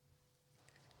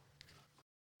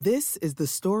 This is the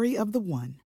story of the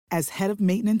one. As head of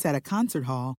maintenance at a concert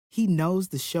hall, he knows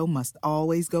the show must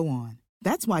always go on.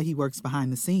 That's why he works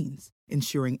behind the scenes,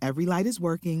 ensuring every light is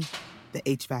working, the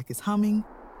HVAC is humming,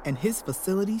 and his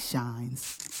facility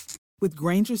shines. With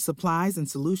Grainger's supplies and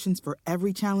solutions for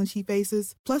every challenge he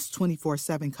faces, plus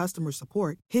 24/7 customer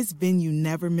support, his venue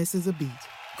never misses a beat.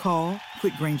 Call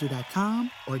quickgrainger.com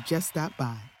or just stop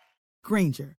by.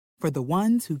 Grainger, for the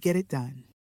ones who get it done.